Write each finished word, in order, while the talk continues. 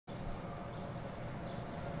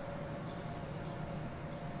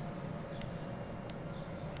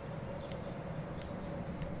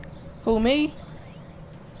Who, me?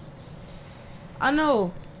 I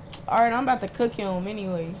know. Alright, I'm about to cook him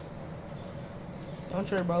anyway. Don't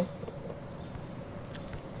trip, bro.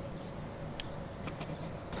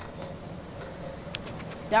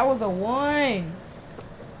 That was a 1.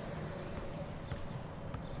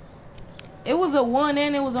 It was a 1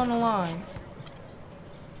 and it was on the line.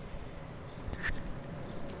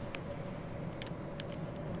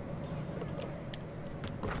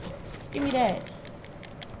 Give me that.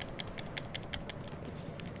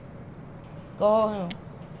 Go him.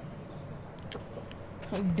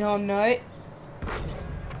 Dumb nut.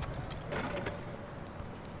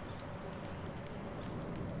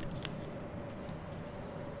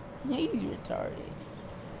 He's retarded.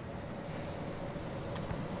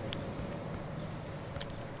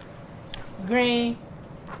 Green.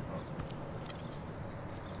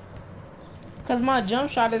 Cause my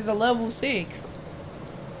jump shot is a level 6.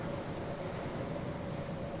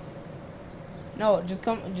 No, just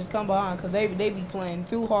come behind, cause they be playing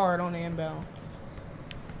too hard on the inbound.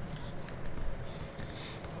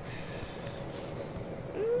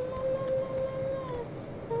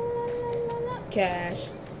 Cash.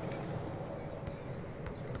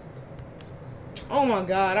 Oh my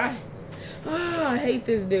god, I hate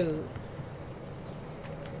this dude.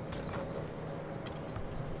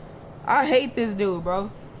 I hate this dude,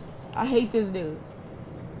 bro. I hate this dude.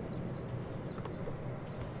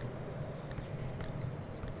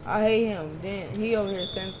 I hate him. Then he over here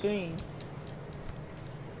sending screens.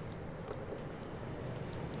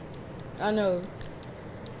 I know.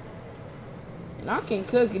 And I can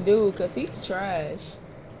cook a dude because he's trash.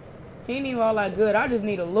 He ain't even all that good. I just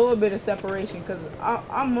need a little bit of separation because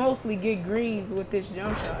I mostly get greens with this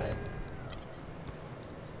jump shot.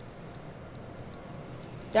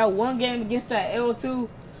 That one game against that L2,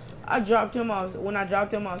 I dropped him off. When I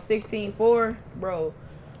dropped him off 16-4, bro,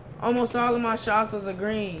 almost all of my shots was a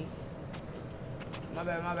green. My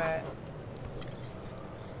bad.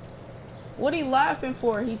 What he laughing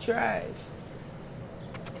for? He trash.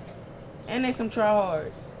 And they some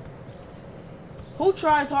tryhards. Who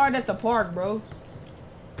tries hard at the park, bro?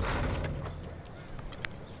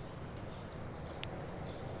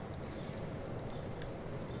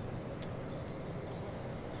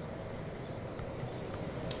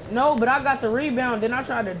 No, but I got the rebound. Then I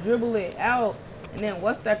tried to dribble it out. And then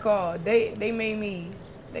what's that called? They made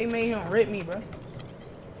him rip me, bro.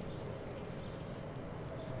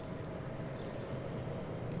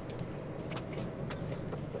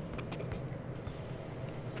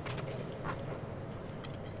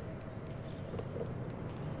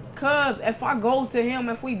 Cause if I go to him,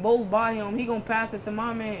 if we both buy him, he gonna pass it to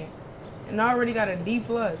my man. And I already got a D+.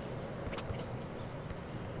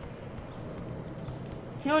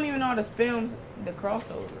 He don't even know how to spam the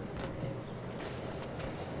crossover.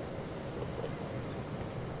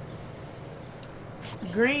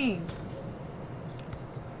 Green.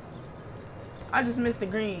 I just missed the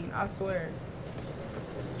green, I swear.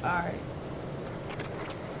 Alright.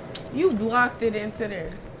 You blocked it into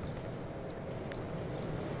there.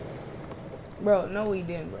 Bro, no we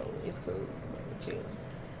didn't, bro. It's cool. Bro, chill.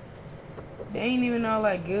 They ain't even all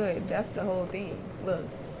that good. That's the whole thing. Look.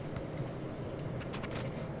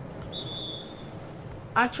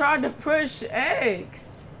 I tried to push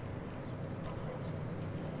X.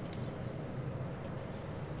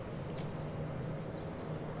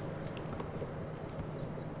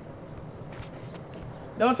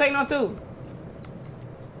 Don't take no 2.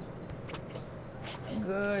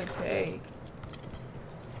 Good take.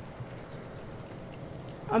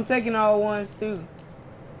 I'm taking all 1s too.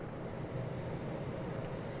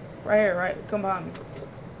 Right here, right. Come behind me.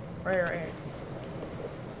 Right here.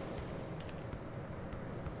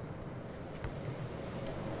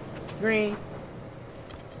 Green.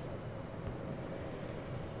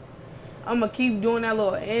 I'm gonna keep doing that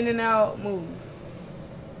little in and out move.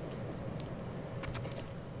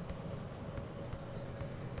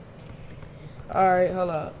 Alright, hold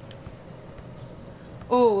up.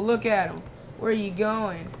 Oh, look at him. Where you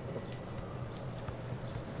going?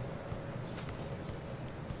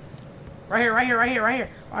 Right here.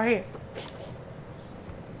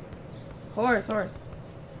 Horse.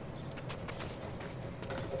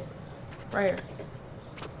 Right here.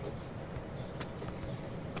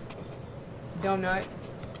 Dumb nut.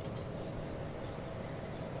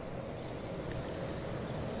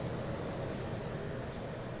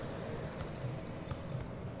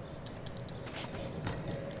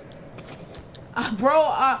 Bro,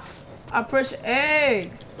 I push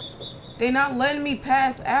eggs. They not letting me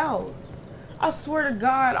pass out. I swear to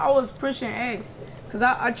God, I was pushing eggs. Because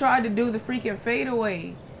I tried to do the freaking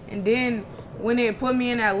fadeaway. And then When it put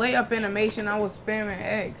me in that layup animation, I was spamming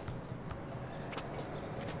X.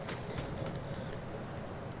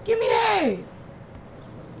 Give me that!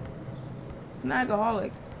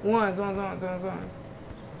 Snackaholic. Ones.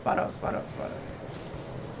 Spot up.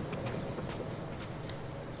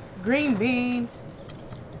 Green bean.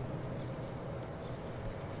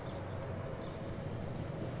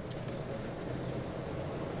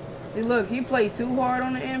 See, look, he played too hard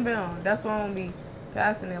on the inbound. That's why I'm gonna be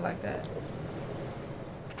passing it like that.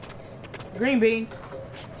 Green bean.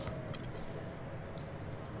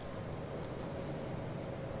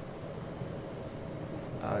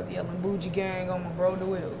 I was yelling bougie gang on my bro the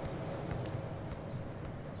wheel.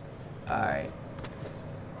 Alright.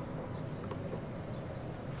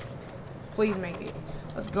 Please make it.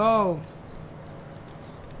 Let's go.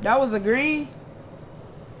 That was a green.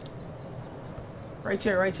 Right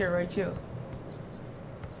here.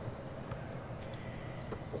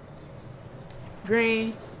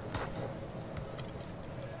 Green.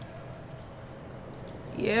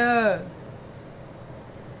 Yeah.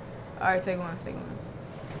 Alright, take one.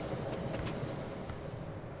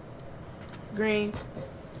 Green.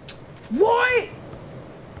 What?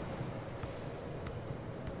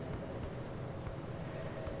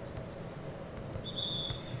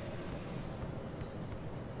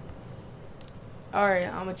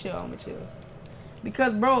 Alright, I'ma chill.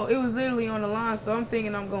 Because, bro, it was literally on the line, so I'm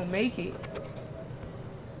thinking I'm gonna make it.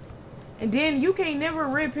 And then you can't never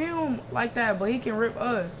rip him like that, but he can rip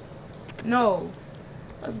us. No.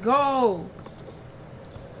 Let's go.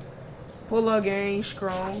 Pull up gang,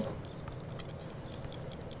 strong.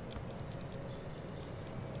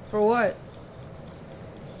 For what?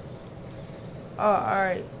 Oh,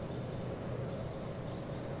 alright.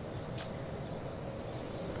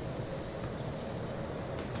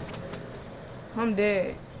 I'm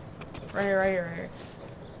dead. Right here.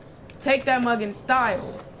 Take that mug in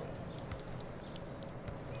style.